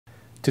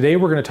Today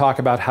we're going to talk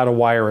about how to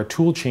wire a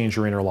tool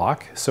changer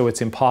interlock so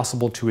it's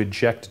impossible to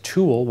eject a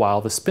tool while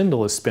the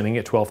spindle is spinning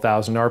at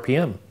 12,000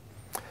 RPM,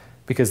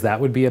 because that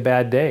would be a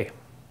bad day.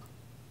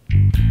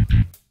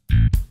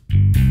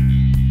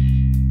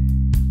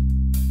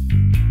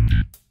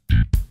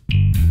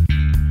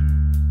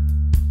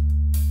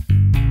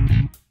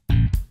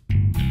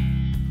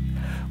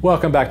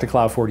 Welcome back to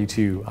Cloud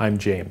 42, I'm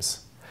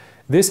James.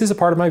 This is a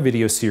part of my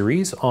video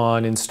series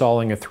on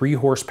installing a 3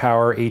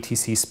 horsepower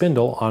ATC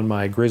spindle on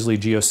my Grizzly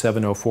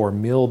G0704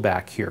 mill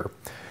back here.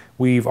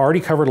 We've already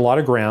covered a lot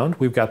of ground.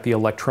 We've got the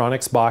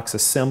electronics box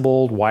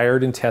assembled,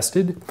 wired, and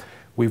tested.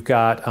 We've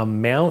got a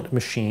mount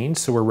machine,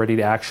 so we're ready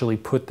to actually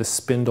put the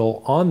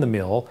spindle on the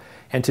mill.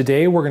 And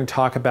today we're going to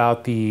talk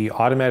about the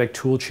automatic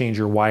tool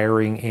changer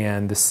wiring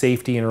and the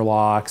safety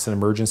interlocks and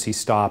emergency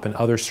stop and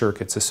other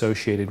circuits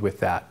associated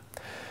with that.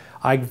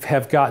 I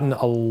have gotten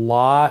a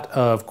lot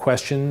of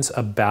questions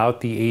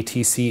about the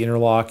ATC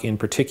interlock in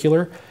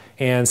particular,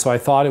 and so I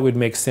thought it would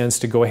make sense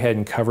to go ahead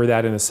and cover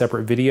that in a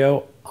separate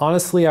video.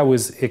 Honestly, I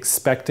was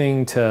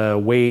expecting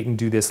to wait and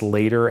do this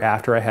later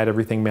after I had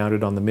everything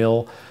mounted on the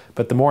mill,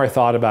 but the more I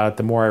thought about it,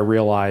 the more I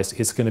realized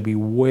it's going to be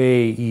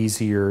way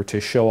easier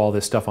to show all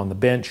this stuff on the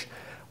bench.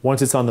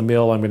 Once it's on the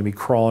mill, I'm going to be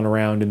crawling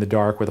around in the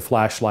dark with a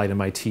flashlight in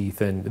my teeth,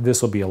 and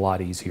this will be a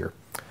lot easier.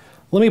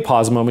 Let me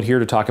pause a moment here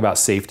to talk about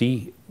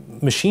safety.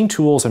 Machine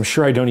tools, I'm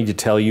sure I don't need to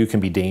tell you, can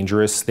be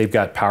dangerous. They've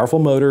got powerful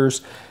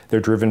motors, they're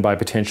driven by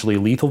potentially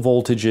lethal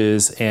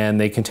voltages, and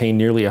they contain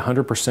nearly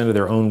 100% of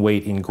their own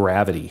weight in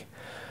gravity.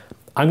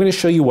 I'm going to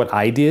show you what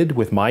I did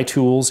with my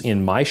tools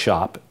in my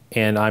shop,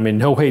 and I'm in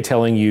no way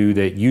telling you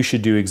that you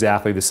should do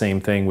exactly the same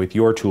thing with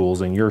your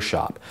tools in your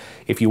shop.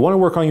 If you want to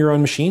work on your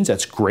own machines,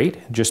 that's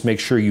great. Just make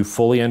sure you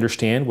fully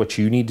understand what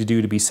you need to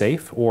do to be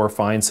safe, or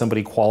find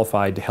somebody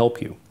qualified to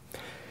help you.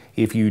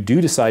 If you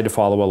do decide to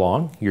follow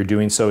along, you're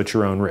doing so at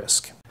your own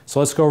risk. So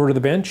let's go over to the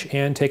bench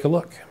and take a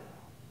look.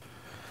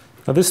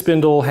 Now this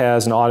spindle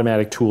has an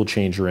automatic tool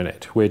changer in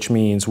it, which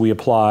means we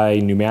apply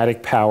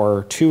pneumatic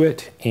power to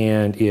it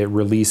and it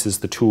releases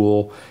the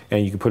tool,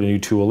 and you can put a new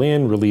tool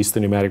in, release the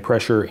pneumatic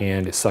pressure,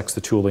 and it sucks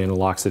the tool in and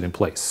locks it in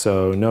place.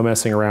 So no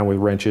messing around with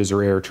wrenches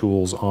or air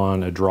tools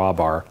on a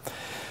drawbar.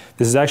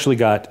 This has actually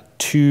got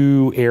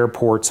 2 air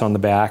ports on the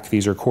back.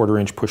 These are 1/4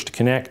 inch push to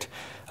connect.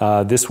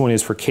 This one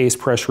is for case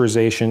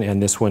pressurization,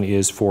 and this one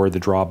is for the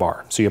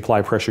drawbar. So you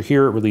apply pressure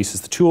here, it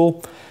releases the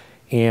tool,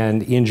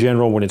 and in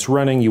general when it's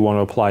running you want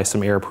to apply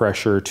some air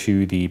pressure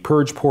to the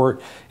purge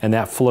port, and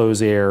that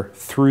flows air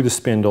through the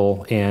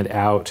spindle and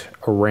out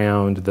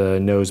around the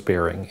nose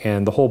bearing.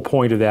 And the whole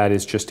point of that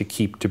is just to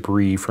keep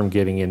debris from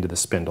getting into the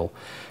spindle.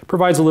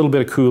 Provides a little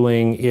bit of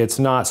cooling. It's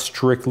not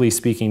strictly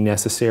speaking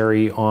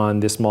necessary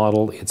on this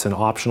model, it's an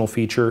optional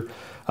feature.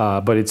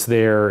 But it's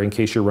there in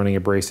case you're running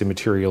abrasive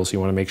materials.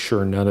 You want to make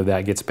sure none of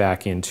that gets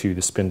back into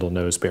the spindle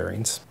nose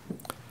bearings.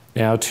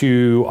 Now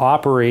to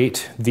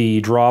operate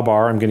the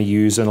drawbar, I'm going to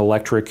use an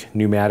electric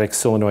pneumatic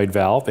solenoid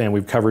valve, and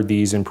we've covered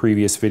these in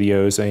previous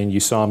videos, and you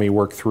saw me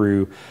work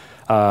through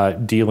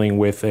dealing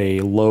with a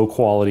low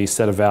quality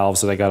set of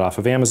valves that I got off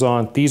of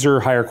Amazon. These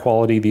are higher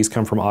quality. These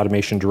come from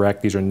Automation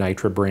Direct. These are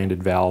Nitra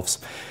branded valves.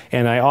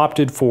 And I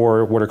opted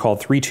for what are called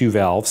 3-2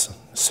 valves.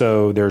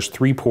 So there's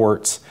 3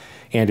 ports,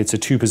 and it's a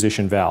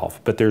 2-position valve,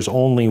 but there's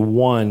only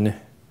 1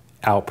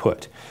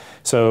 output.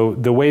 So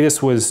the way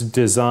this was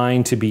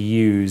designed to be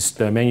used,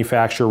 the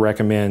manufacturer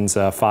recommends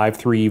a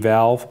 5-3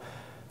 valve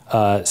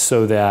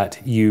so that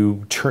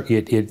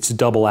it's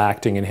double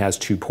acting and has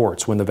 2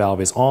 ports. When the valve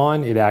is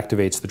on, it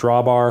activates the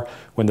drawbar.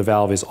 When the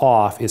valve is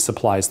off, it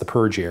supplies the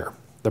purge air.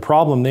 The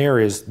problem there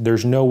is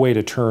there's no way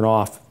to turn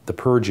off the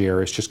purge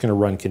air. It's just going to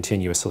run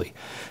continuously.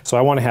 So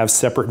I want to have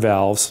separate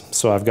valves.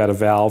 So I've got a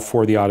valve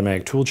for the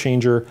automatic tool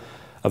changer,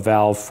 a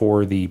valve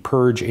for the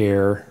purge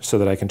air so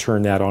that I can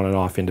turn that on and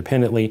off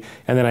independently,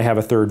 and then I have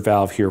a 3rd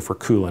valve here for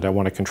coolant. I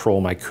want to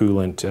control my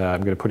coolant.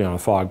 I'm going to put it on a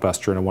fog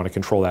buster, and I want to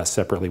control that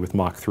separately with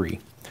Mach 3.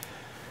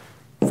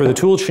 For the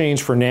tool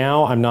change for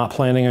now, I'm not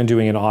planning on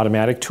doing an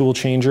automatic tool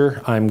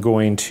changer. I'm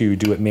going to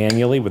do it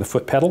manually with a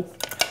foot pedal.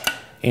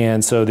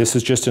 And so this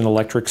is just an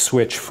electric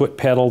switch foot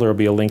pedal. There will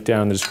be a link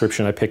down in the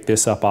description. I picked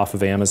this up off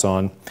of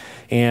Amazon.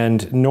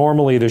 And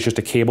normally there's just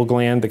a cable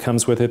gland that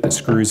comes with it that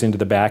screws into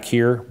the back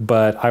here,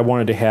 but I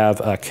wanted to have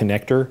a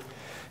connector.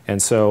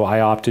 And so I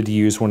opted to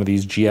use one of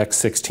these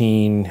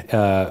GX16,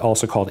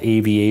 also called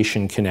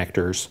aviation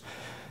connectors.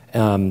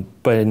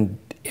 But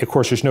of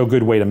course there's no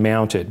good way to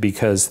mount it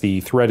because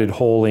the threaded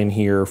hole in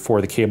here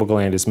for the cable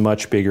gland is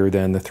much bigger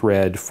than the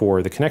thread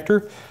for the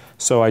connector.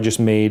 So I just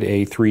made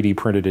a 3D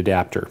printed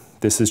adapter.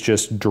 This is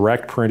just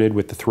direct printed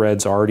with the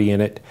threads already in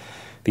it.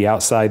 The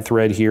outside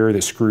thread here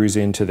that screws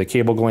into the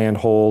cable gland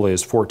hole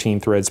is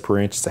 14 threads per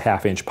inch. It's a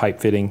 1/2 inch pipe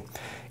fitting.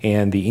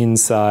 And the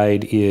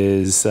inside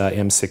is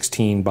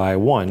M16 by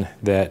 1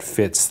 that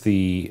fits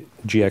the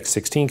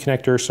GX16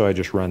 connector. So I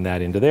just run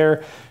that into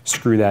there,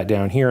 screw that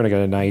down here, and I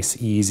got a nice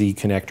easy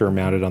connector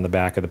mounted on the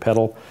back of the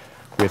pedal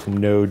with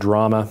no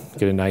drama.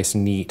 Get a nice,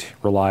 neat,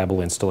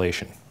 reliable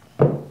installation.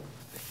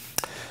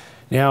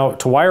 Now,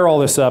 to wire all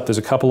this up, there's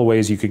a couple of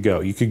ways you could go.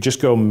 You could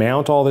just go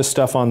mount all this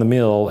stuff on the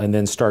mill and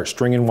then start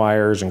stringing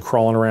wires and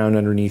crawling around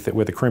underneath it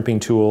with a crimping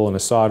tool and a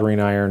soldering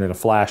iron and a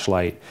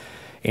flashlight.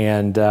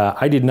 And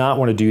I did not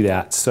want to do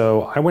that.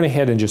 So I went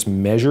ahead and just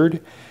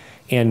measured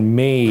and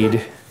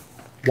made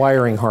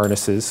wiring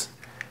harnesses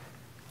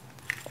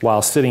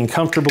while sitting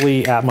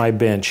comfortably at my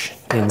bench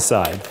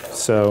inside.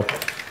 So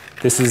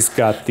this has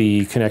got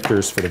the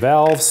connectors for the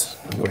valves.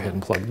 I'll go ahead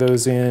and plug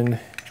those in.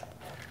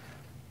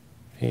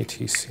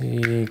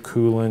 ATC,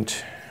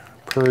 coolant,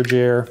 purge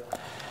air.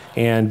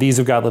 And these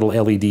have got little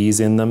LEDs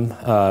in them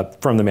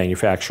from the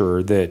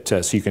manufacturer that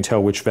so you can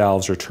tell which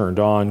valves are turned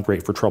on,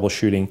 great for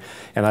troubleshooting.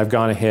 And I've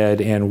gone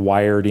ahead and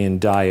wired in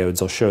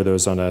diodes. I'll show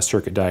those on a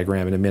circuit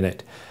diagram in a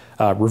minute.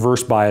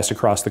 Reverse bias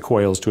across the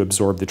coils to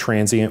absorb the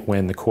transient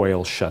when the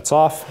coil shuts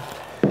off.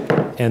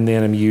 And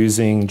then I'm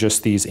using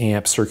just these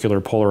amp circular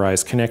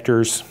polarized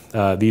connectors.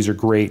 These are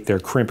great. They're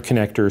crimp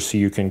connectors, so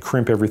you can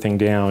crimp everything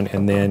down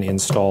and then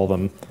install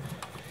them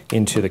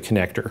into the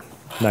connector.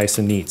 Nice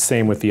and neat.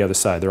 Same with the other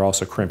side. They're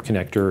also crimp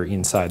connector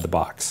inside the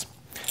box.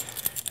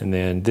 And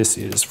then this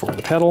is for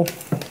the pedal.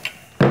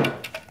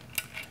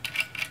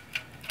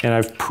 And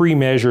I've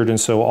pre-measured, and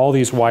so all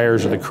these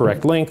wires are the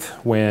correct length.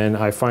 When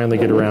I finally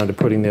get around to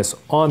putting this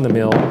on the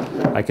mill,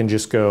 I can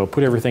just go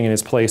put everything in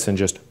its place and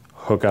just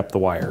hook up the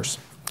wires.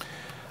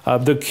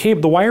 The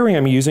wiring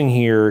I'm using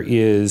here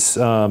is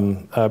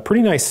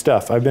pretty nice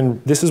stuff.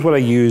 This is what I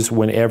use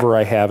whenever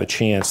I have a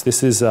chance.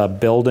 This is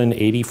Belden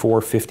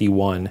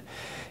 8451.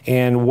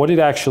 And what it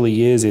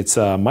actually is, it's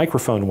a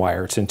microphone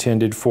wire. It's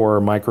intended for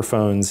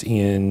microphones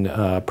in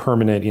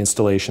permanent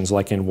installations,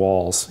 like in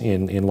walls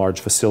in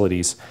large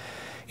facilities.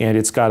 And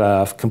it's got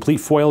a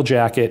complete foil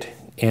jacket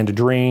and a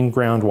drain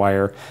ground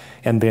wire,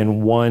 and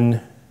then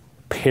one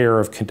pair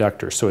of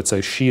conductors. So it's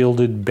a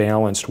shielded,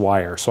 balanced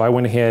wire. So I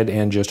went ahead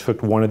and just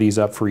hooked one of these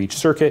up for each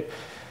circuit,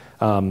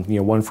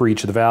 one for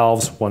each of the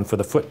valves, one for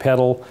the foot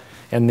pedal,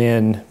 and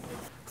then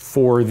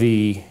for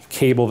the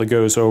cable that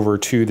goes over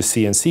to the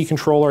CNC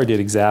controller, I did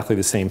exactly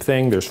the same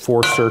thing. There's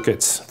 4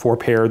 circuits, 4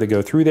 pair that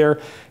go through there,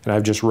 and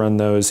I've just run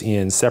those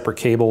in separate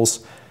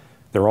cables.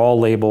 They're all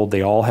labeled,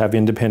 they all have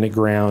independent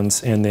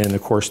grounds, and then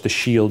of course the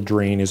shield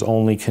drain is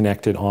only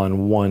connected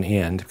on one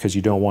end because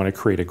you don't want to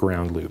create a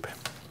ground loop.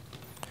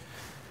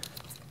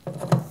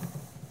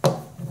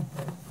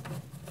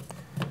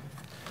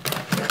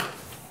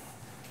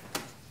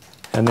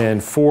 And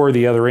then for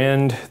the other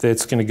end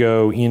that's going to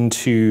go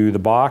into the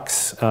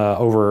box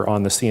over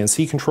on the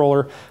CNC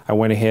controller, I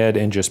went ahead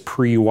and just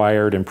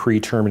pre-wired and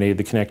pre-terminated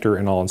the connector,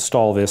 and I'll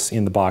install this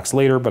in the box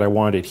later, but I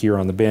wanted it here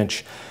on the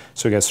bench.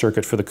 So I got a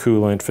circuit for the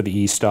coolant, for the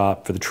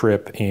e-stop, for the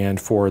trip, and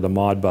for the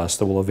Modbus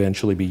that we'll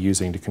eventually be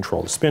using to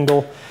control the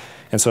spindle.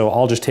 And so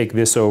I'll just take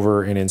this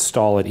over and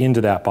install it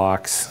into that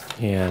box,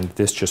 and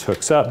this just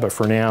hooks up. But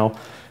for now,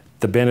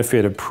 the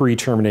benefit of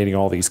pre-terminating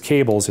all these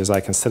cables is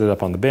I can set it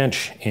up on the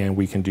bench and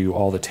we can do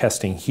all the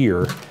testing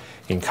here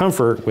in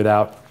comfort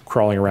without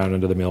crawling around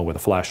under the mill with a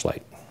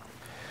flashlight.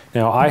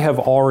 Now I have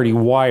already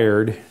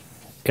wired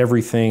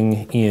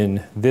everything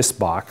in this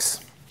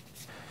box.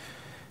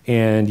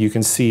 And you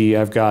can see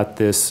I've got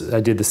this,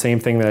 I did the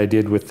same thing that I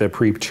did with the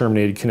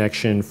pre-terminated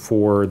connection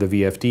for the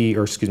VFD,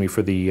 or excuse me,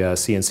 for the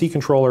CNC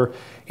controller,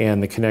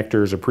 and the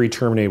connectors are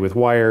pre-terminated with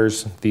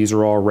wires. These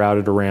are all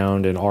routed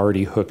around and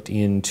already hooked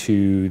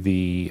into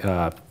the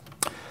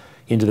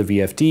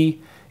VFD,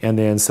 and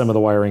then some of the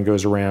wiring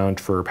goes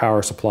around for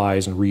power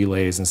supplies and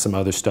relays and some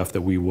other stuff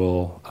that we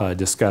will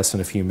discuss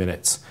in a few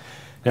minutes.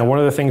 Now, one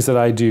of the things that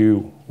I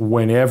do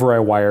whenever I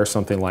wire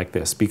something like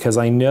this, because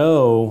I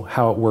know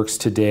how it works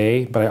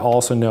today, but I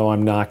also know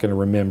I'm not going to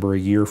remember a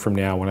year from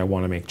now when I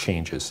want to make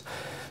changes.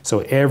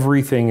 So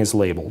everything is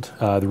labeled.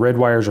 The red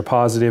wires are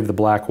positive, the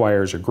black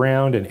wires are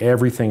ground, and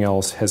everything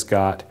else has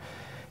got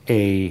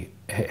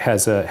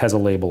has a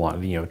label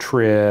on it.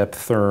 Trip,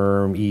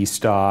 therm,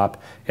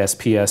 e-stop,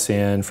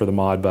 SPSN for the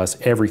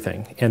Modbus,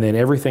 everything. And then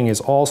everything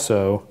is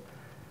also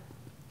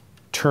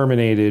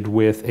terminated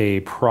with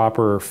a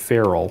proper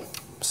ferrule.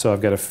 So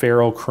I've got a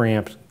ferrule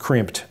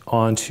crimped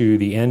onto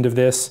the end of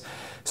this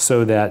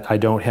so that I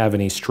don't have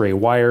any stray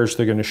wires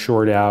they're going to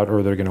short out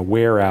or they're going to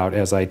wear out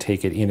as I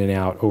take it in and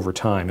out over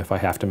time if I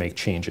have to make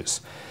changes.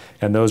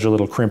 And those are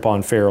little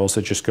crimp-on ferrules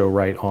that just go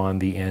right on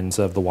the ends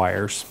of the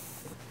wires.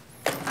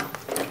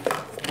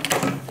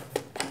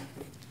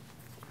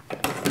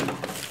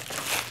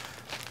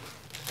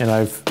 And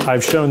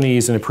I've shown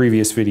these in a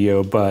previous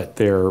video, but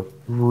they're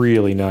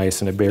really nice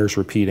and it bears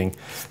repeating.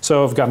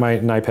 So I've got my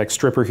Nypex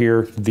stripper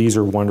here. These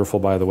are wonderful,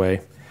 by the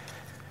way.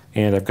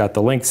 And I've got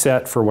the length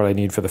set for what I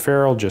need for the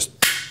ferrule. Just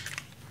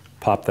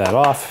pop that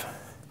off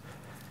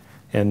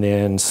and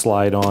then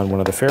slide on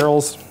one of the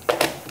ferrules.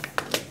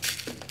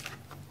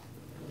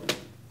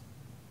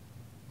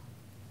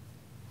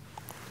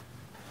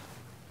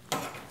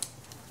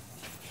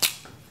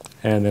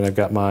 And then I've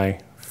got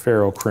my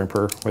ferrule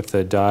crimper with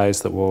the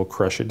dies that will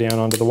crush it down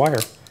onto the wire.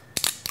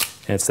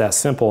 And it's that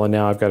simple, and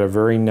now I've got a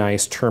very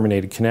nice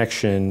terminated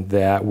connection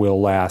that will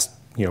last,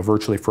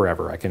 virtually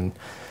forever. I can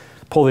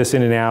pull this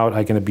in and out,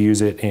 I can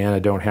abuse it, and I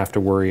don't have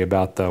to worry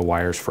about the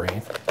wires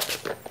fraying.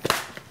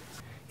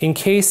 In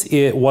case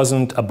it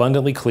wasn't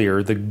abundantly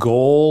clear, the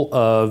goal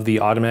of the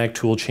automatic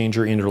tool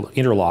changer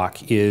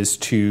interlock is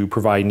to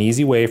provide an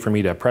easy way for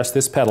me to press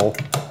this pedal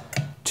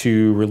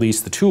to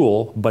release the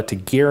tool, but to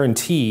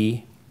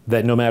guarantee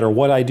that no matter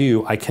what I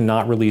do, I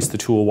cannot release the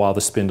tool while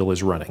the spindle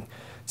is running.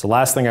 So the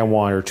last thing I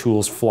want are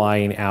tools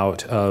flying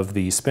out of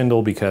the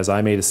spindle because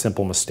I made a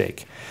simple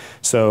mistake.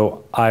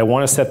 So I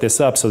want to set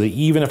this up so that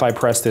even if I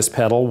press this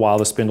pedal while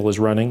the spindle is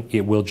running,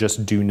 it will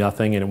just do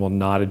nothing and it will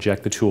not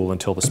eject the tool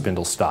until the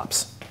spindle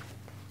stops.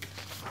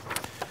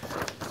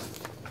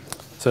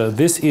 So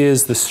this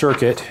is the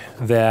circuit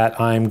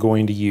that I'm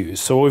going to use.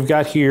 So what we've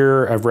got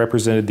here, I've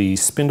represented the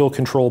spindle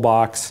control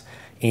box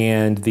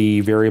and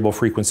the variable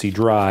frequency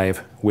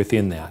drive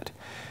within that.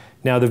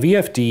 Now the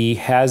VFD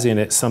has in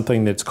it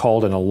something that's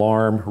called an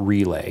alarm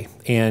relay,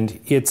 and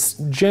it's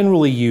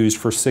generally used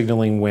for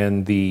signaling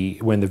when the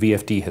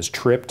VFD has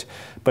tripped,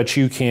 but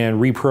you can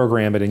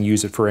reprogram it and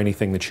use it for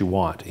anything that you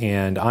want.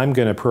 And I'm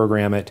going to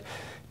program it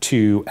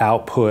to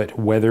output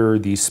whether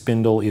the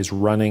spindle is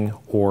running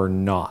or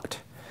not.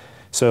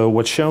 So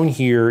what's shown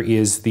here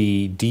is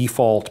the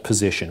default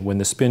position. When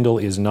the spindle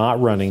is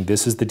not running,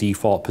 this is the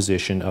default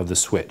position of the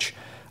switch.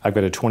 I've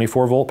got a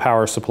 24-volt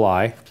power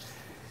supply.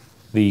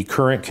 The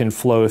current can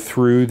flow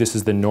through, this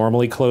is the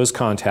normally closed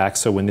contact,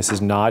 so when this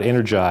is not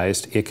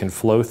energized, it can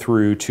flow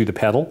through to the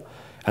pedal,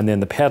 and then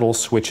the pedal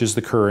switches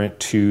the current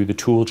to the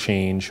tool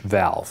change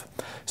valve.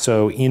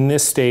 So in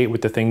this state,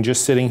 with the thing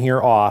just sitting here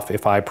off,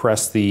 if I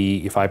press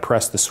the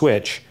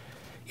switch,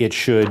 it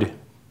should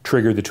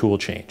trigger the tool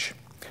change.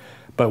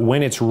 But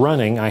when it's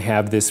running, I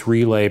have this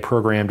relay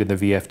programmed in the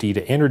VFD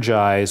to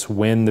energize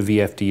when the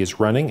VFD is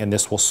running, and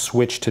this will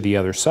switch to the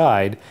other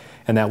side,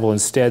 and that will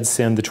instead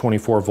send the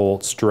 24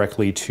 volts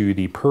directly to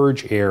the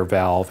purge air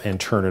valve and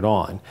turn it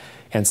on.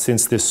 And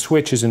since this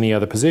switch is in the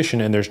other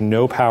position and there's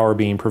no power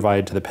being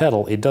provided to the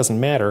pedal, it doesn't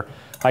matter.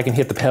 I can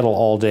hit the pedal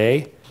all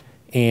day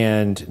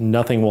and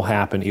nothing will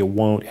happen. It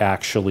won't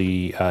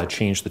actually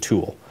change the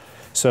tool.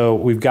 So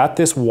we've got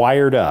this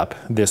wired up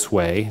this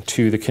way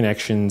to the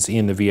connections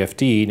in the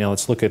VFD. Now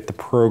let's look at the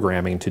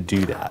programming to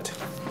do that.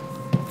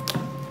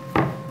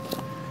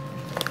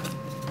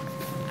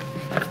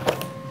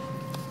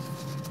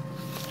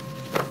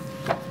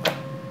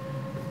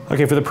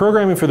 Okay, for the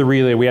programming for the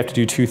relay, we have to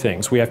do two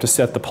things. We have to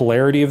set the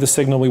polarity of the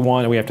signal we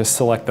want, and we have to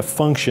select the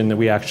function that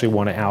we actually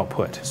want to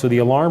output. So the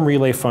alarm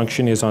relay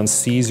function is on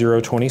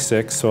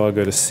C026, so I'll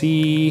go to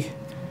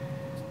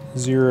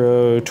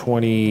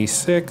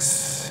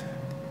C026,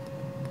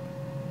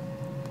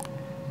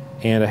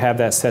 and I have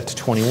that set to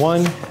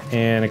 21,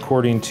 and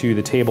according to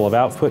the table of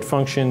output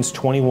functions,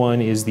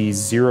 21 is the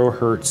 0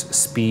 Hertz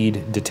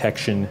speed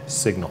detection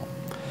signal.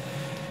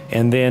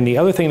 And then the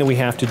other thing that we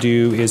have to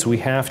do is we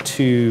have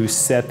to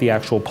set the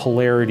actual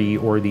polarity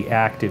or the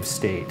active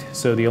state.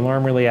 So the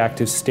alarm relay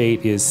active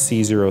state is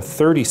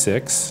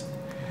C036.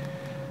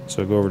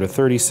 So go over to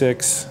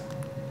 36,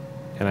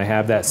 and I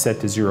have that set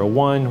to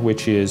 01,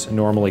 which is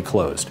normally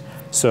closed.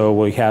 So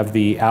we have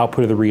the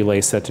output of the relay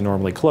set to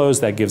normally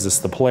closed. That gives us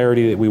the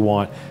polarity that we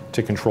want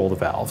to control the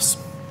valves.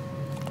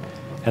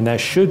 And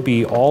that should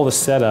be all the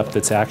setup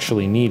that's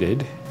actually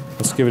needed.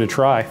 Let's give it a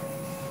try,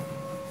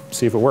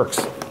 see if it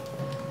works.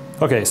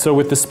 Okay, so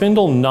with the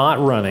spindle not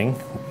running,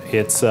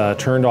 it's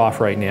turned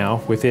off right now.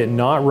 With it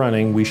not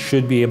running, we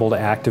should be able to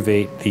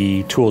activate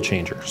the tool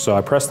changer. So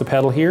I press the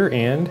pedal here,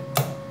 and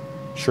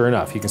sure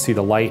enough, you can see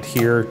the light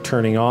here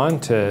turning on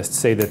to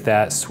say that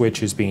that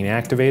switch is being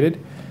activated.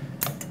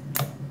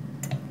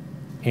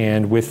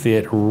 And with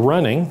it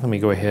running, let me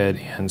go ahead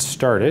and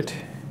start it.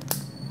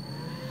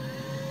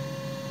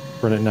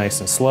 Run it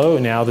nice and slow.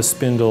 Now the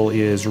spindle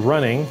is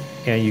running,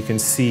 and you can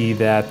see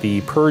that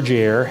the purge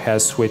air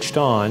has switched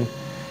on.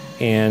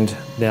 And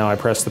now I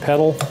press the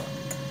pedal,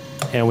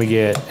 and we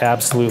get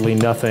absolutely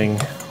nothing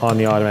on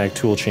the automatic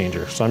tool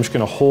changer. So I'm just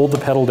going to hold the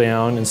pedal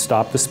down and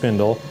stop the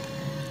spindle.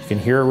 You can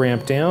hear it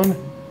ramp down,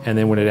 and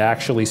then when it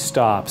actually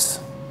stops,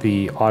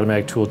 the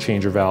automatic tool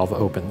changer valve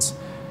opens.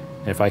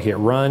 And if I hit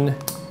run,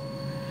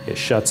 it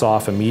shuts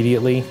off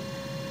immediately.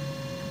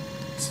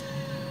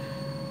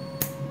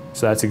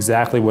 So that's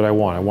exactly what I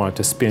want. I want it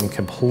to spin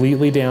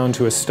completely down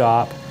to a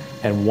stop,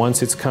 and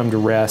once it's come to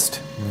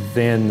rest,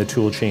 then the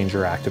tool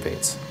changer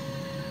activates.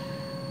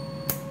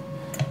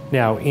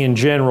 Now, in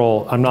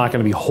general, I'm not going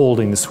to be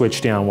holding the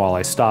switch down while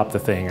I stop the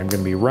thing. I'm going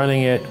to be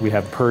running it. We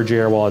have purge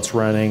air while it's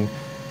running.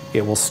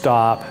 It will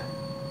stop,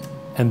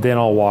 and then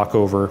I'll walk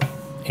over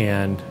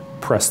and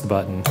press the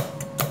button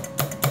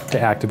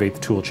to activate the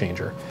tool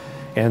changer.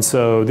 And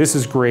so this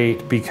is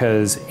great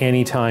because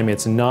anytime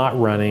it's not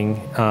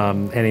running,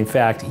 and in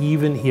fact,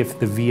 even if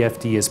the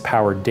VFD is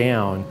powered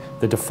down,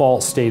 the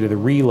default state of the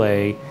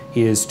relay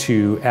is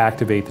to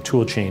activate the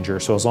tool changer.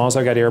 So as long as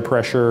I got air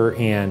pressure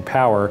and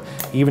power,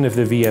 even if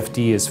the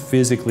VFD is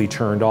physically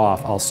turned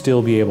off, I'll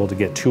still be able to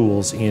get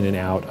tools in and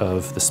out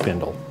of the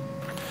spindle.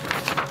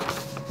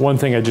 One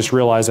thing I just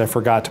realized I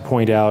forgot to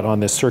point out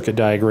on this circuit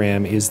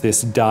diagram is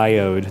this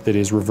diode that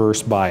is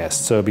reverse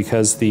biased. So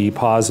because the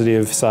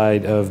positive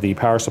side of the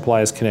power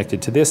supply is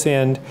connected to this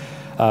end,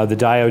 the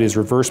diode is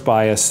reverse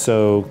biased,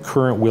 so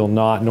current will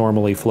not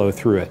normally flow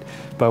through it.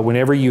 But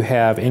whenever you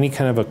have any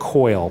kind of a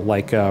coil,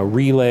 like a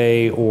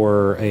relay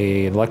or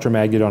an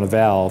electromagnet on a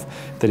valve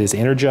that is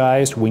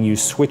energized, when you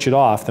switch it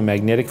off, the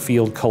magnetic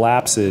field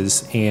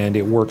collapses and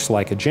it works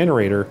like a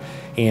generator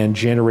and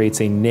generates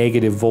a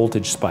negative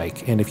voltage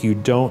spike. And if you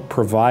don't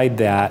provide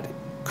that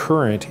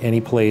current any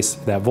place,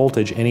 that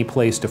voltage any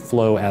place to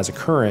flow as a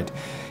current,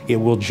 it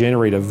will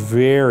generate a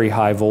very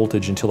high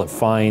voltage until it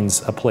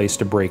finds a place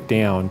to break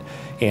down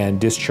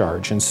and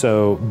discharge. And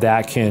so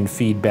that can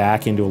feed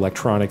back into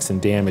electronics and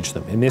damage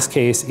them. In this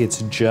case,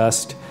 it's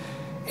just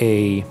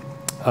a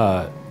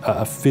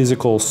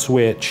physical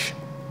switch.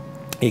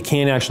 It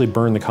can actually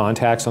burn the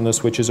contacts on those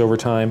switches over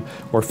time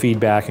or feed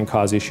back and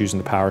cause issues in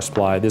the power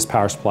supply. This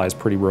power supply is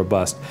pretty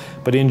robust.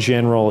 But in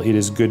general, it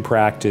is good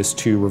practice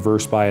to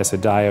reverse bias a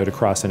diode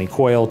across any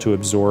coil to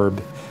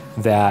absorb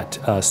that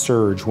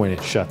surge when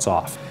it shuts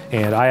off.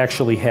 And I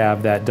actually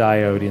have that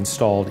diode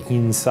installed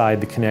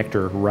inside the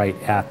connector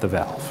right at the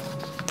valve.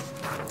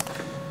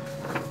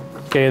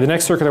 Okay, the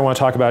next circuit I want to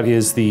talk about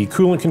is the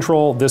coolant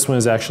control. This one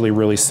is actually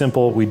really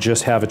simple. We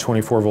just have a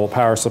 24-volt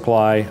power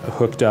supply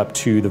hooked up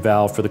to the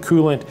valve for the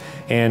coolant,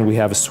 and we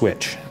have a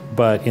switch.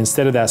 But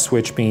instead of that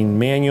switch being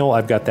manual,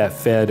 I've got that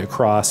fed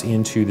across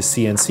into the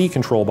CNC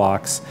control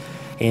box,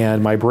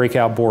 and my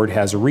breakout board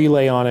has a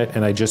relay on it,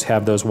 and I just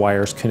have those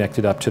wires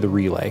connected up to the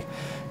relay.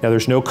 Now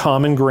there's no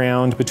common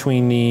ground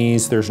between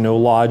these, there's no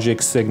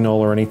logic signal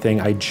or anything.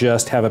 I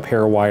just have a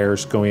pair of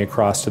wires going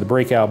across to the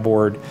breakout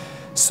board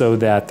so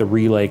that the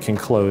relay can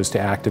close to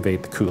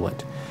activate the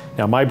coolant.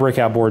 Now my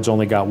breakout board's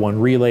only got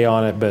one relay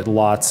on it, but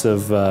lots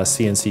of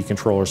CNC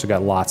controllers have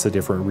got lots of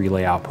different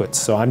relay outputs.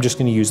 So I'm just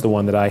going to use the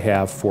one that I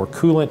have for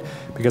coolant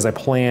because I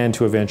plan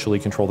to eventually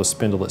control the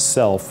spindle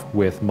itself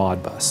with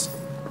Modbus.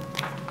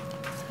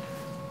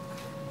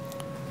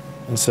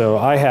 And so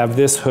I have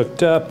this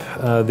hooked up.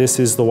 This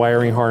is the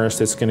wiring harness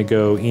that's going to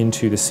go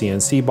into the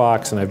CNC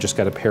box, and I've just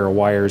got a pair of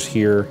wires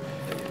here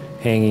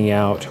hanging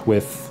out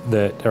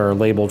that are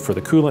labeled for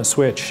the coolant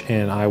switch,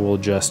 and I will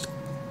just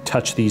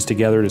touch these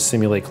together to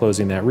simulate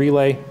closing that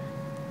relay.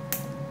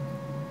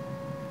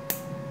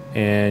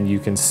 And you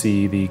can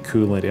see the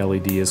coolant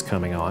LED is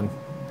coming on.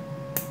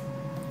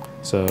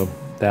 So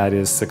that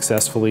is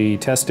successfully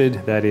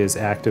tested. That is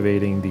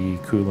activating the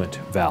coolant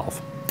valve.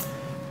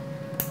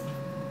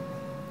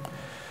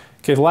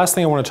 Okay, the last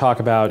thing I want to talk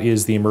about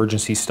is the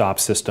emergency stop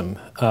system.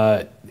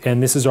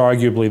 And this is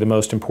arguably the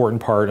most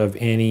important part of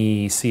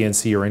any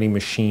CNC or any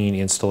machine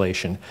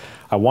installation.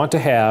 I want to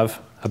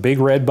have a big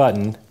red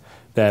button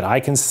that I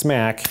can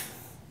smack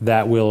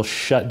that will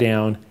shut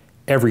down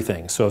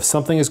everything. So if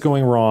something is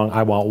going wrong,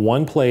 I want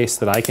one place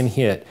that I can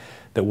hit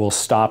that will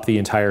stop the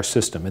entire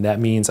system. And that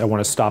means I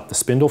want to stop the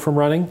spindle from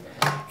running,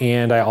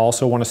 and I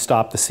also want to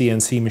stop the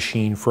CNC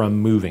machine from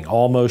moving.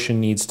 All motion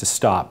needs to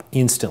stop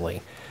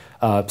instantly.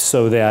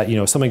 So that,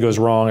 if something goes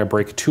wrong, I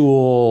break a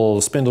tool,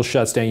 the spindle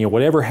shuts down,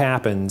 whatever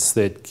happens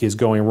that is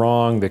going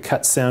wrong, the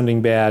cut's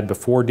sounding bad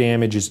before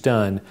damage is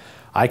done,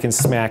 I can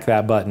smack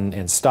that button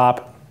and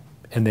stop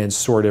and then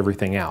sort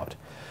everything out.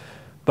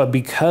 But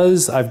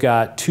because I've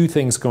got two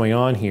things going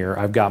on here,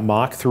 I've got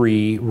Mach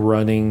 3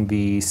 running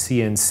the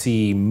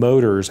CNC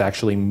motors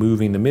actually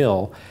moving the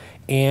mill,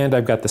 and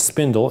I've got the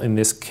spindle, in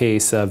this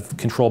case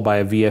controlled by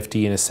a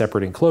VFD in a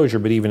separate enclosure,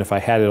 but even if I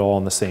had it all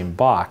in the same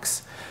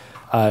box,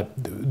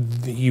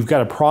 you've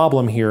got a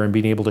problem here in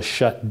being able to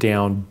shut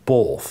down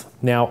both.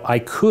 Now, I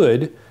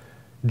could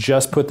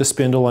just put the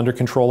spindle under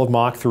control of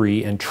Mach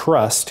 3 and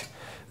trust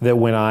that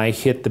when I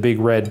hit the big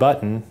red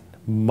button,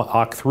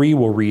 Mach 3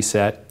 will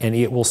reset and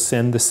it will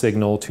send the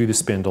signal to the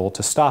spindle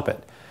to stop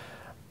it.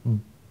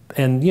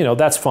 And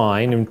that's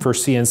fine, and for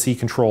CNC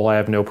control I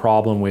have no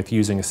problem with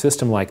using a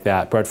system like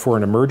that, but for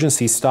an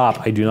emergency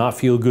stop I do not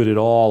feel good at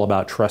all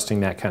about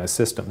trusting that kind of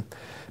system.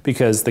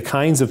 Because the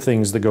kinds of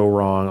things that go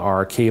wrong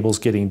are cables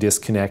getting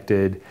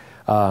disconnected,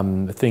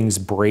 things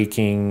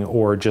breaking,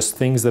 or just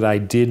things that I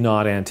did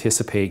not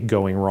anticipate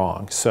going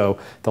wrong. So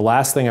the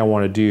last thing I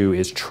want to do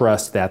is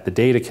trust that the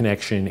data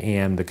connection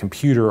and the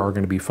computer are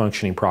going to be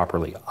functioning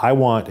properly. I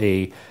want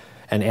an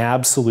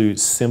absolute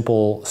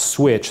simple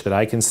switch that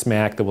I can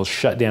smack that will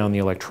shut down the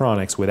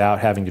electronics without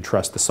having to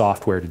trust the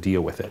software to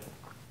deal with it.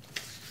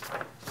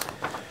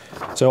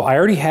 So I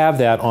already have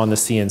that on the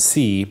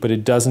CNC, but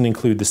it doesn't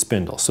include the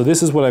spindle. So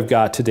this is what I've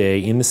got today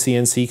in the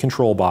CNC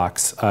control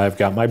box. I've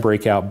got my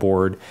breakout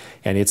board,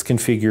 and it's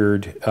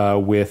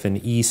configured with an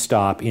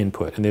e-stop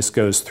input. And this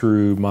goes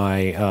through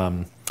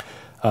my,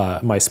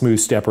 my smooth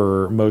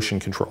stepper motion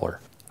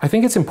controller. I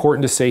think it's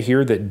important to say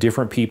here that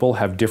different people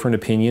have different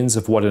opinions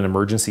of what an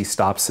emergency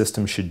stop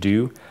system should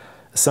do.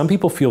 Some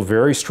people feel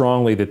very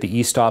strongly that the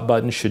e-stop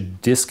button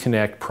should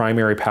disconnect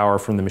primary power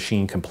from the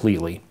machine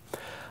completely.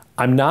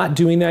 I'm not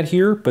doing that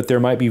here, but there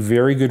might be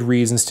very good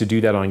reasons to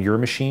do that on your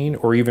machine,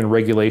 or even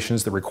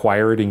regulations that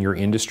require it in your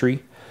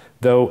industry.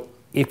 Though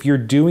if you're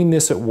doing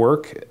this at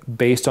work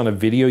based on a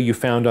video you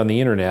found on the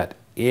internet,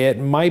 it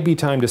might be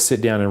time to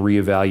sit down and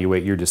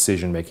reevaluate your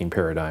decision-making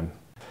paradigm.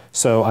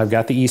 So I've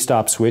got the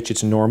e-stop switch.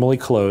 It's normally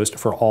closed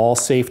for all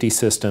safety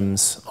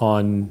systems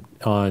on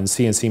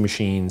CNC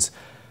machines.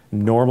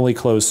 Normally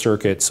closed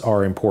circuits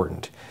are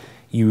important.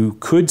 You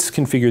could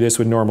configure this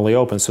with normally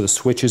open, so the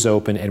switch is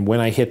open, and when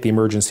I hit the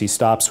emergency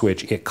stop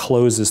switch, it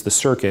closes the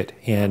circuit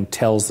and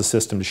tells the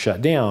system to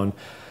shut down.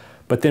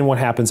 But then what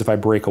happens if I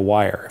break a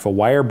wire? If a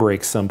wire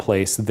breaks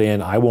someplace,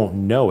 then I won't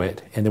know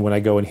it, and then when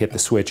I go and hit the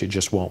switch, it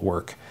just won't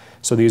work.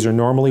 So these are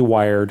normally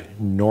wired,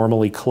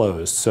 normally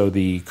closed. So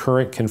the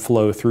current can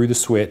flow through the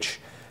switch.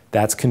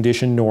 That's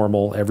condition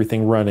normal,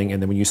 everything running,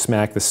 and then when you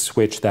smack the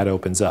switch, that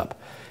opens up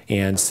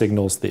and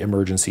signals the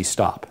emergency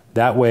stop.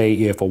 That way,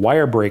 if a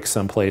wire breaks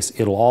someplace,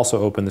 it'll also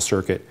open the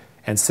circuit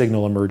and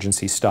signal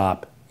emergency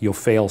stop. You'll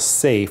fail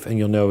safe, and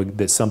you'll know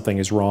that something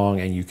is wrong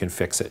and you can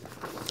fix it.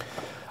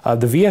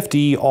 The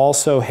VFD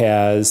also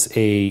has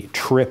a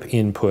trip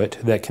input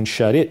that can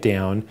shut it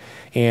down,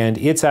 and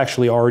it's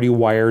actually already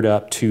wired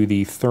up to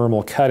the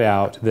thermal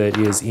cutout that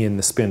is in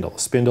the spindle.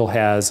 Spindle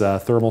has a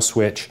thermal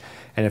switch,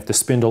 and if the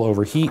spindle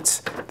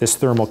overheats, this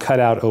thermal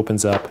cutout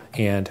opens up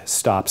and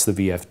stops the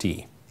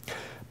VFD.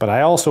 But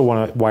I also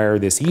want to wire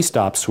this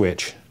e-stop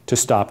switch to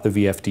stop the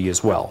VFD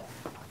as well.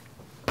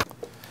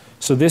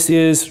 So this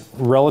is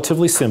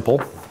relatively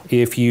simple.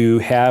 If you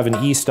have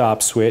an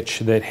e-stop switch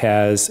that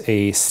has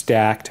a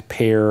stacked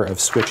pair of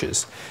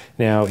switches.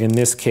 Now in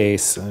this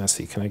case, let's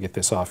see, can I get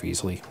this off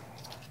easily?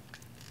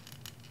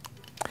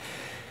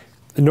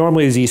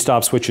 Normally these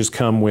e-stop switches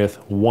come with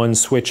one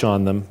switch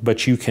on them,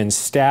 but you can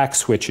stack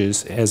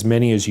switches as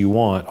many as you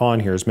want on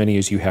here, as many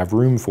as you have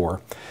room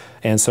for.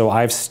 And so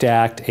I've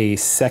stacked a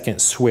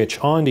second switch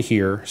onto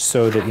here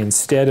so that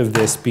instead of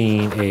this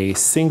being a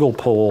single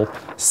pole,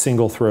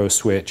 single throw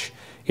switch,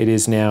 it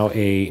is now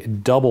a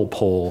double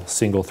pole,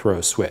 single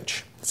throw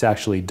switch. It's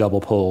actually double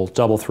pole,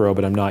 double throw,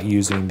 but I'm not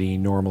using the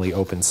normally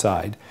open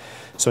side.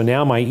 So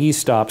now my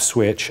e-stop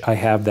switch, I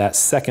have that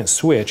second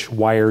switch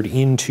wired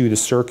into the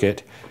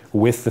circuit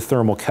with the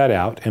thermal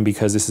cutout, and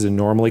because this is a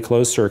normally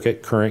closed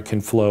circuit, current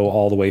can flow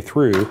all the way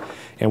through,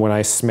 and when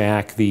I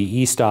smack the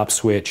e-stop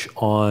switch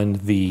on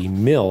the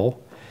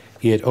mill,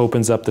 it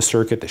opens up the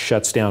circuit that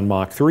shuts down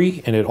Mach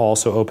 3, and it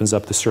also opens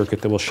up the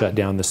circuit that will shut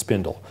down the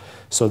spindle.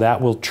 So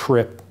that will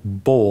trip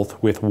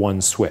both with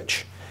one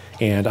switch.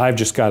 And I've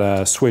just got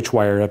a switch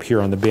wired up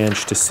here on the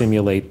bench to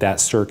simulate that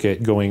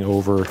circuit going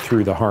over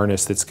through the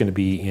harness that's going to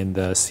be in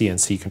the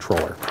CNC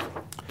controller.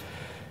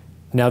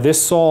 Now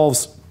this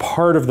solves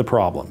part of the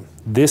problem.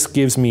 This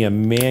gives me a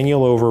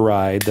manual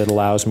override that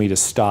allows me to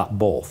stop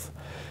both.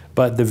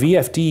 But the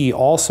VFD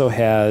also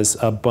has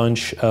a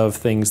bunch of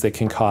things that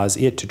can cause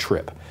it to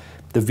trip.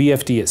 The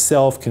VFD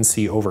itself can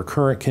see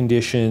overcurrent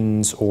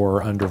conditions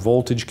or under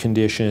voltage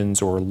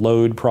conditions or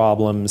load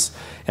problems.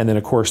 And then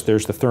of course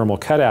there's the thermal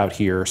cutout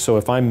here. So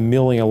if I'm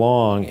milling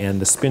along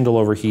and the spindle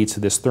overheats,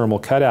 this thermal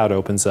cutout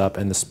opens up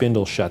and the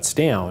spindle shuts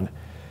down,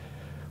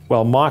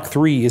 well, Mach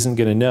 3 isn't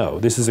going to know.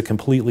 This is a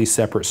completely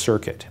separate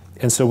circuit.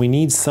 And so we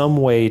need some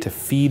way to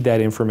feed that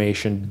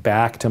information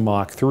back to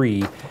Mach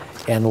 3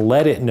 and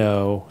let it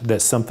know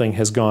that something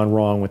has gone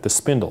wrong with the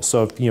spindle.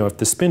 So if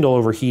the spindle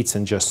overheats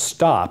and just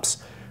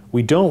stops,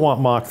 we don't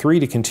want Mach 3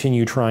 to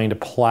continue trying to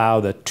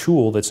plow the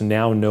tool that's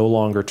now no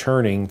longer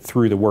turning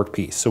through the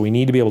workpiece. So we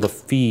need to be able to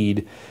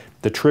feed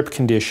the trip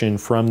condition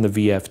from the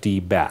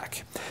VFD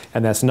back.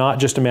 And that's not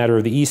just a matter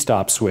of the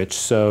e-stop switch,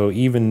 so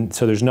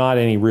there's not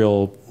any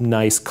real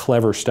nice,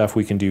 clever stuff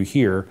we can do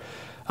here.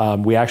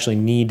 We actually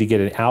need to get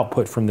an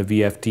output from the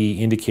VFD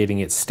indicating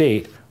its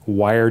state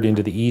wired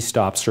into the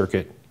e-stop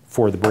circuit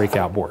for the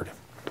breakout board.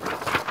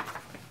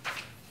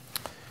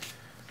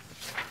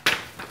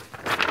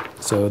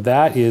 So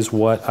that is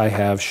what I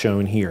have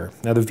shown here.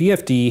 Now the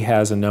VFD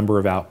has a number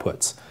of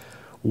outputs.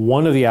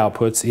 One of the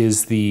outputs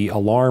is the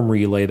alarm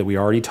relay that we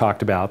already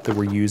talked about that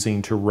we're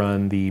using to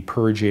run the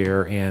purge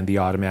air and the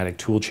automatic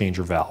tool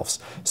changer valves.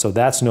 So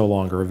that's no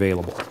longer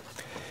available.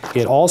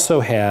 It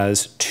also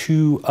has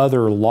two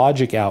other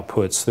logic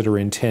outputs that are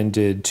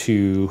intended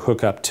to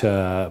hook up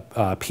to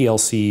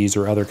PLCs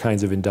or other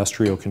kinds of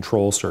industrial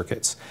control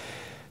circuits.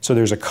 So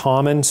there's a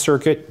common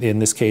circuit, in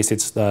this case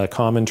it's the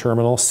common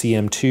terminal,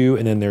 CM2,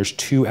 and then there's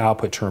two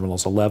output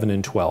terminals, 11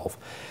 and 12.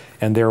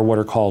 And they're what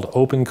are called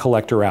open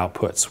collector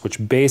outputs,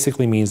 which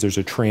basically means there's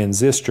a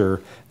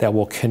transistor that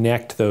will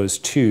connect those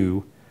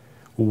two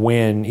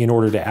in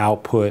order to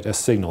output a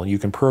signal. You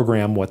can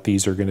program what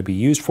these are going to be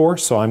used for.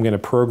 So I'm going to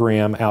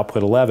program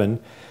output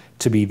 11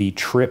 to be the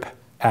trip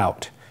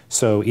out.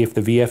 So if the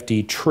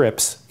VFD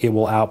trips, it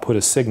will output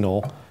a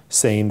signal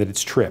saying that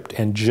it's tripped.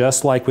 And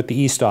just like with the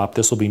e-stop,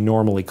 this will be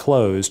normally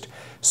closed.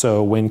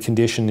 So when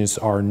conditions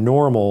are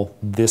normal,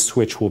 this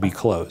switch will be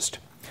closed.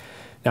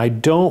 Now I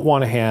don't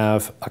want to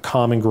have a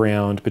common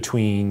ground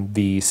between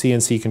the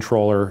CNC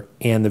controller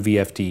and the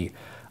VFD.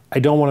 I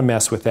don't want to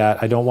mess with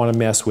that. I don't want to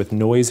mess with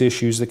noise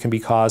issues that can be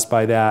caused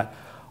by that.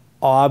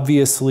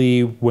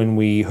 Obviously, when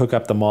we hook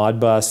up the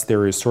Modbus,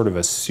 there is sort of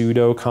a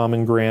pseudo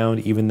common ground,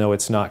 even though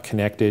it's not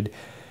connected.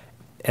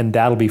 and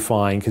that'll be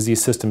fine because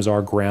these systems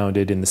are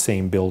grounded in the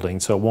same building,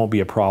 so it won't be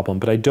a problem.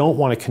 But I don't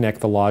want to connect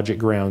the logic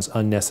grounds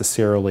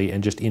unnecessarily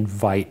and just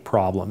invite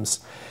problems.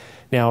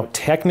 Now,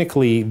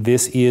 technically,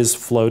 this is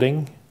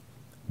floating,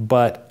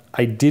 but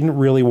I didn't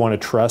really want to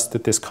trust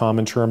that this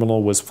common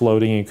terminal was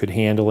floating and could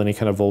handle any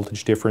kind of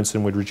voltage difference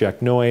and would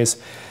reject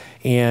noise.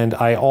 And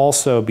I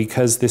also,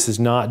 because this is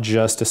not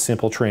just a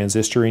simple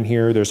transistor in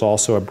here, there's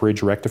also a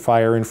bridge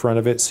rectifier in front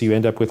of it, so you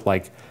end up with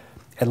like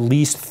at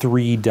least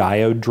 3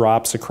 diode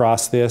drops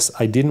across this.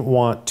 I didn't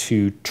want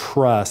to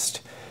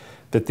trust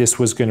that this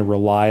was going to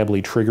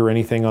reliably trigger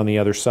anything on the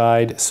other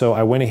side, so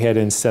I went ahead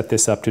and set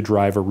this up to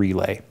drive a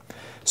relay.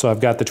 So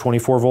I've got the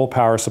 24-volt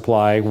power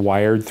supply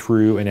wired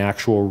through an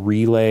actual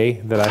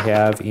relay that I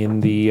have in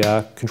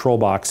the control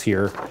box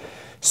here,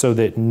 so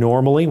that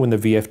normally when the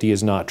VFD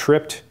is not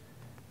tripped,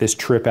 this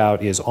trip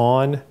out is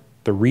on,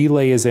 the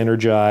relay is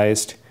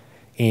energized,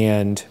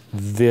 and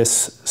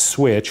this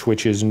switch,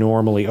 which is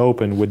normally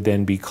open, would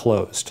then be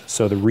closed.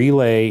 So the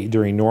relay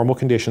during normal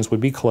conditions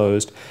would be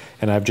closed,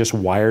 and I've just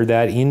wired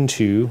that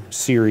into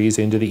series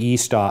into the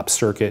e-stop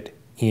circuit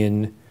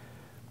in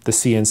the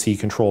CNC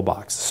control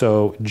box.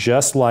 So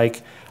just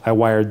like I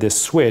wired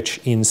this switch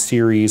in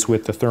series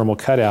with the thermal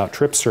cutout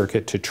trip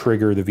circuit to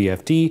trigger the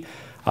VFD,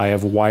 I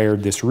have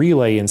wired this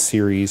relay in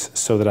series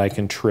so that I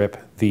can trip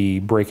the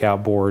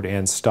breakout board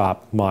and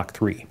stop Mach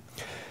 3.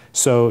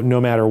 So no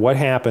matter what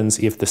happens,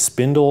 if the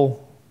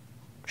spindle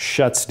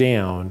shuts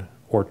down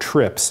or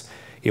trips,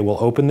 it will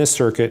open this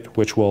circuit,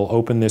 which will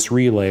open this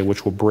relay,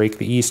 which will break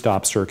the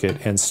e-stop circuit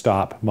and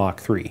stop Mach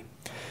 3.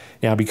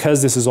 Now,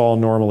 because this is all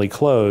normally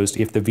closed,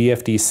 if the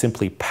VFD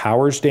simply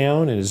powers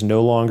down and is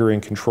no longer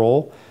in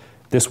control,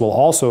 this will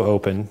also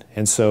open,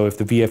 and so if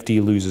the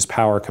VFD loses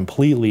power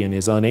completely and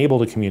is unable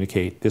to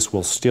communicate, this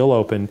will still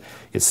open,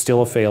 it's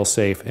still a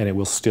fail-safe, and it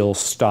will still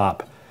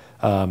stop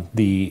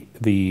the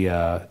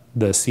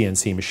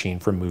CNC machine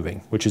from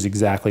moving, which is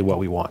exactly what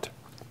we want.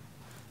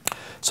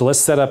 So let's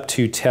set up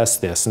to test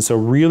this. And so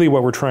really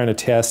what we're trying to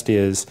test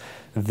is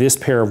this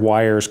pair of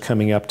wires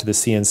coming up to the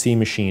CNC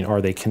machine.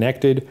 Are they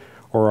connected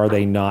or are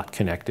they not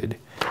connected?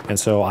 And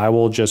so I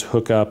will just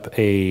hook up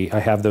I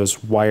have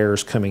those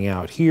wires coming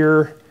out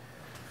here.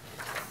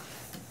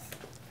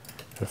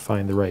 Gotta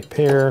find the right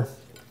pair.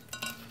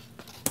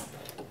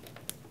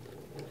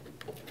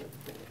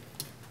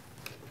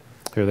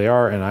 There they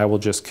are, and I will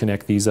just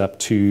connect these up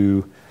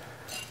to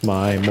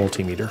my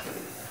multimeter.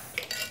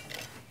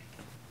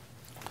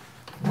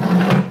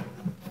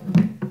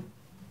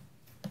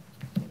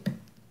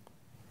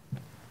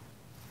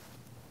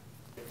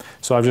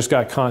 So I've just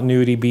got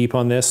continuity beep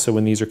on this, so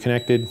when these are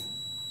connected,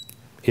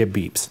 it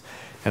beeps.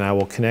 And I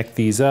will connect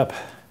these up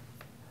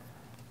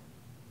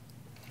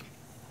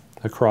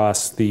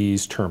across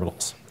these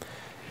terminals.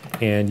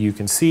 And you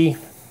can see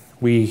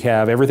we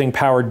have everything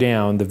powered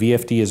down. The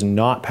VFD is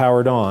not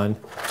powered on.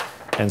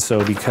 And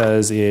so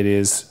because it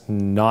is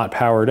not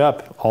powered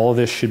up, all of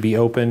this should be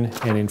open.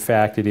 And in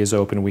fact, it is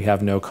open. We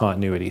have no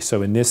continuity.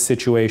 So in this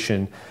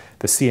situation,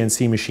 the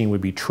CNC machine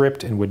would be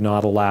tripped and would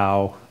not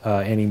allow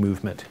any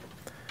movement.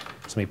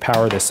 So let me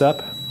power this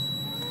up.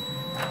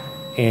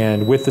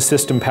 And with the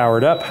system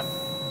powered up,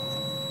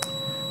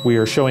 we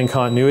are showing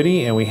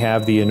continuity and we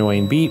have the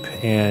annoying beep,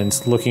 and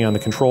looking on the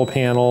control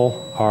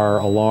panel, our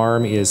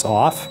alarm is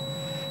off.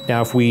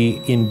 Now if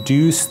we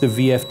induce the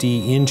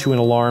VFD into an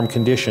alarm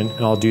condition,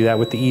 and I'll do that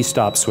with the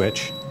e-stop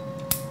switch,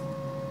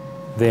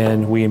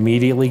 then we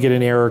immediately get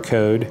an error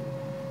code.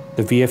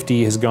 The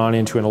VFD has gone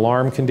into an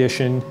alarm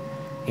condition,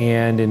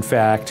 and in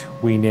fact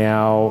we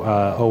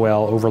now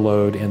OL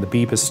overload and the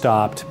beep has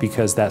stopped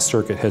because that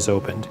circuit has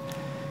opened.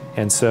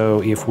 And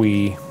so if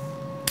we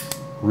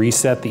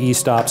reset the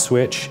e-stop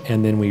switch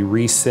and then we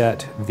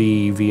reset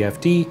the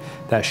VFD,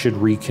 that should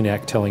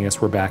reconnect, telling us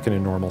we're back in a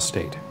normal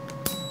state.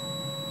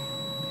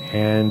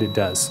 And it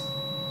does.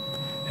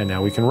 And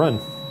now we can run.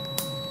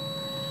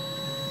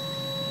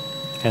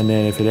 And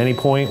then if at any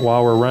point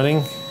while we're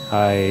running,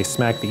 I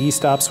smack the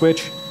e-stop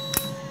switch,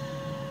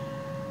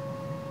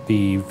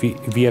 the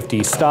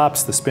VFD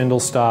stops, the spindle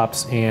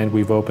stops, and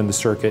we've opened the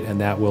circuit,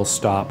 and that will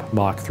stop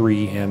Mach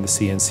 3 and the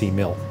CNC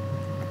mill.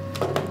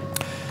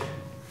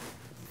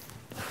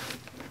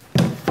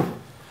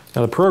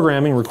 Now the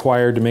programming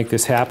required to make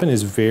this happen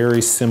is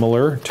very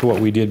similar to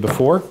what we did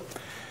before.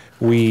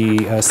 We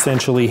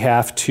essentially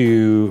have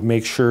to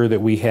make sure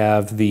that we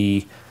have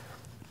the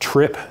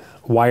trip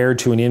wired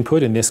to an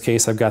input. In this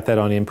case, I've got that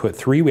on input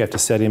 3. We have to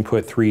set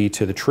input 3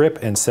 to the trip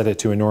and set it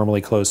to a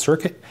normally closed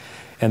circuit.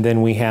 And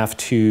then we have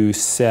to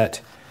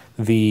set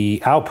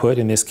the output,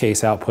 in this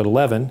case output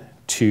 11,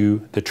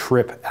 to the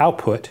trip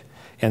output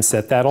and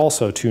set that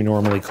also to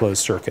normally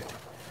closed circuit.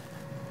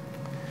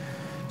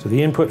 So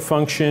the input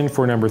function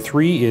for number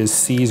 3 is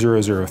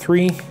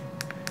C003.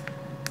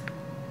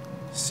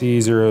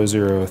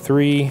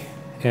 C003,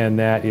 and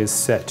that is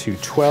set to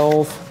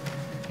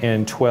 12,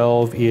 and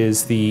 12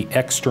 is the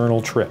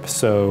external trip.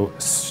 So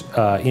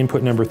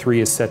input number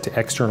 3 is set to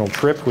external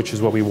trip, which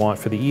is what we want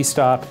for the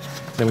e-stop.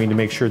 Then we need to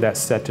make sure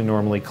that's set to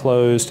normally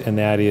closed, and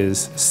that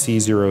is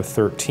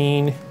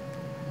C013.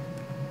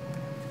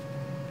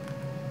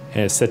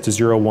 and it's set to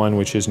 0, 1,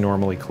 which is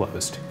normally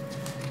closed.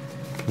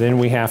 Then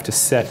we have to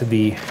set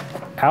the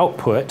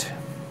output,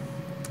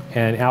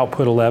 and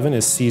output 11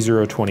 is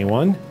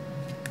C021.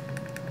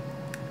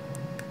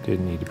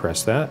 Didn't need to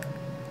press that.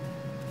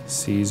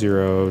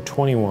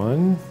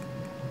 C021.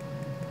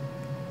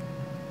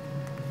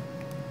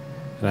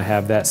 And I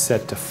have that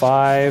set to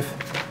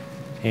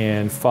 5,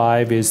 and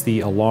 5 is the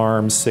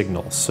alarm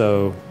signal.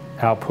 So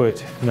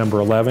output number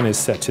 11 is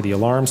set to the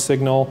alarm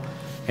signal,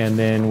 and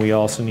then we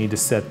also need to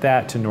set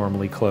that to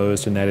normally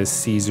closed, and that is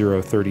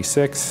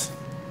C036.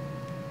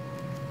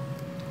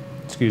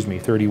 Excuse me,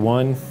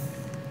 31.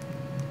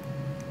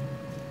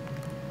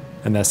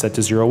 And that's set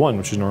to 0, 1,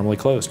 which is normally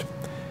closed.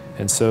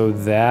 And so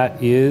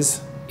that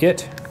is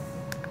it.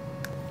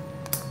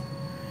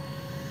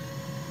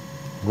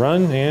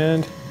 Run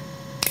and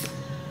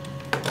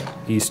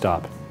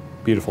e-stop.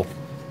 Beautiful.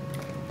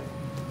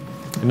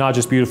 And not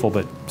just beautiful,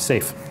 but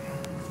safe.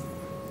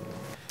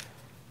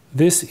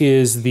 This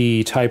is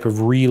the type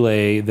of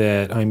relay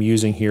that I'm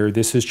using here.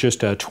 This is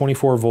just a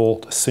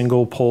 24-volt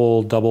single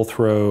pole double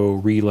throw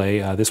relay.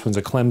 This one's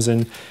a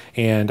Clemson,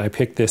 and I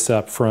picked this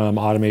up from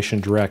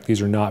Automation Direct.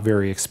 These are not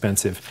very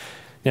expensive.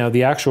 Now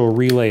the actual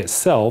relay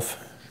itself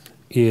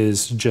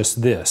is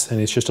just this,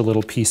 and it's just a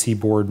little PC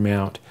board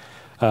mount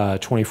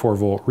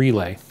 24-volt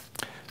relay.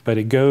 But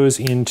it goes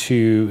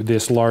into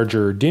this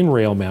larger DIN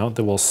rail mount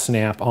that will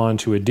snap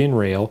onto a DIN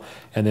rail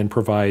and then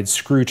provide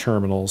screw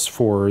terminals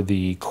for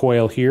the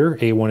coil here,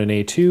 A1 and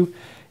A2,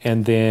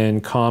 and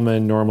then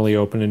common, normally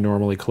open and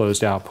normally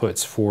closed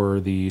outputs for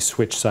the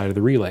switch side of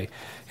the relay.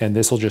 And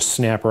this will just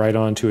snap right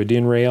onto a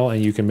DIN rail,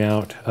 and you can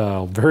mount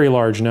a very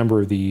large number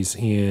of these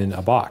in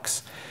a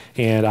box.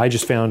 And I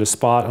just found a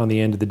spot on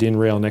the end of the DIN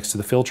rail next to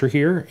the filter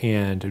here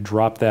and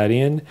dropped that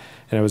in,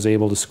 and I was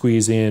able to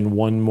squeeze in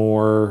one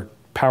more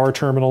power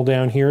terminal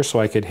down here so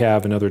I could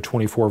have another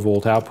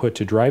 24-volt output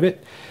to drive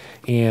it,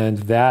 and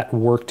that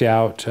worked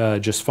out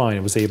just fine. I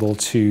was able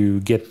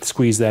to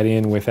squeeze that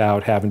in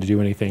without having to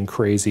do anything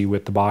crazy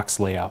with the box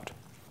layout.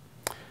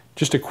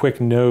 Just a quick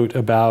note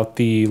about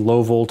the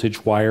low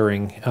voltage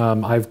wiring.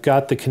 I've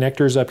got the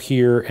connectors up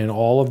here, and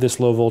all of this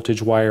low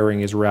voltage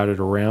wiring is routed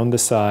around the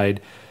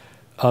side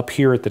up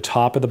here at the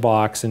top of the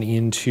box and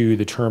into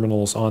the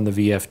terminals on the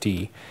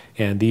VFD.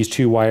 And these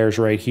two wires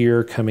right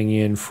here coming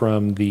in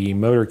from the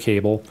motor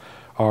cable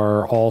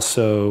are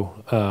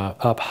also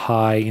up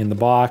high in the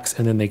box,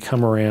 and then they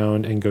come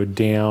around and go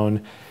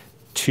down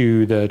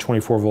to the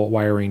 24-volt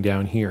wiring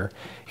down here.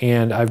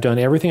 And I've done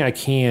everything I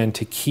can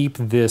to keep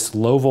this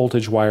low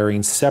voltage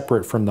wiring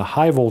separate from the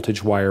high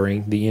voltage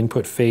wiring, the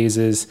input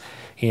phases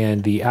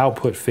and the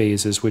output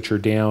phases, which are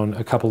down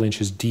a couple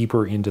inches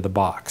deeper into the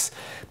box.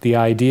 The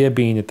idea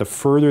being that the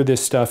further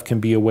this stuff can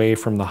be away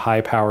from the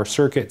high power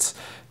circuits,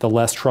 the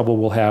less trouble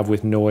we'll have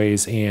with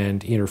noise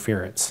and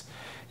interference.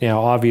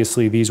 Now,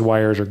 obviously, these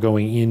wires are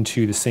going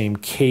into the same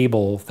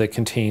cable that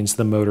contains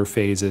the motor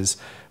phases,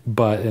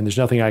 and there's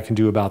nothing I can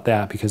do about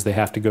that because they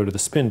have to go to the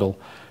spindle.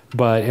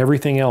 But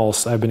everything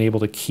else I've been able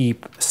to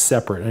keep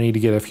separate. I need to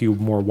get a few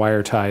more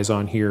wire ties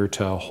on here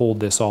to hold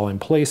this all in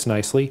place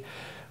nicely.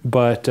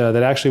 But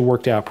that actually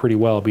worked out pretty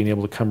well, being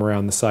able to come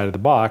around the side of the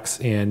box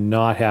and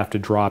not have to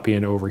drop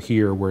in over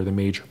here where the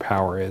major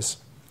power is.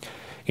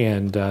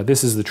 And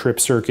this is the trip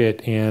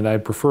circuit, and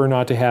I'd prefer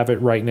not to have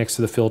it right next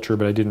to the filter,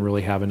 but I didn't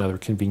really have another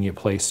convenient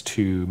place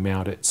to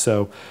mount it.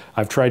 So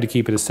I've tried to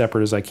keep it as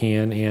separate as I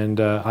can, and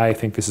I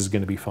think this is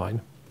going to be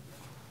fine.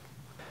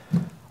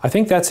 I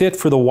think that's it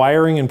for the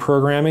wiring and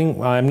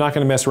programming. I'm not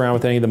going to mess around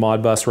with any of the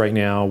Modbus right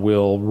now.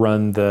 We'll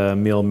run the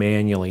mill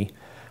manually.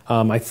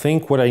 I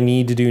think what I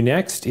need to do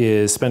next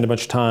is spend a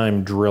bunch of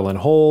time drilling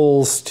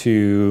holes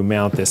to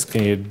mount this.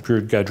 You've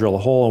got to drill a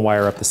hole and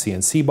wire up the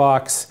CNC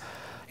box.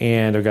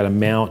 And I've got to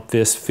mount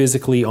this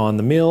physically on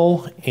the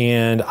mill.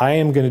 And I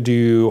am going to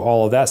do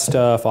all of that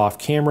stuff off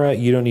camera.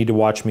 You don't need to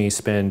watch me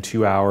spend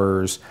 2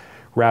 hours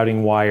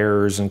routing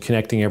wires and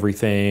connecting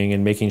everything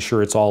and making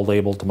sure it's all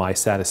labeled to my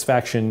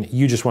satisfaction.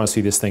 You just want to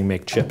see this thing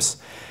make chips.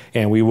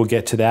 And we will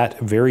get to that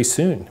very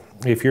soon.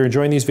 If you're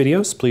enjoying these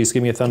videos, please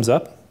give me a thumbs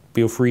up.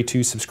 Feel free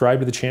to subscribe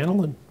to the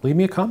channel and leave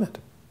me a comment.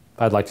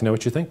 I'd like to know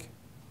what you think.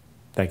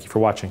 Thank you for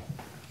watching.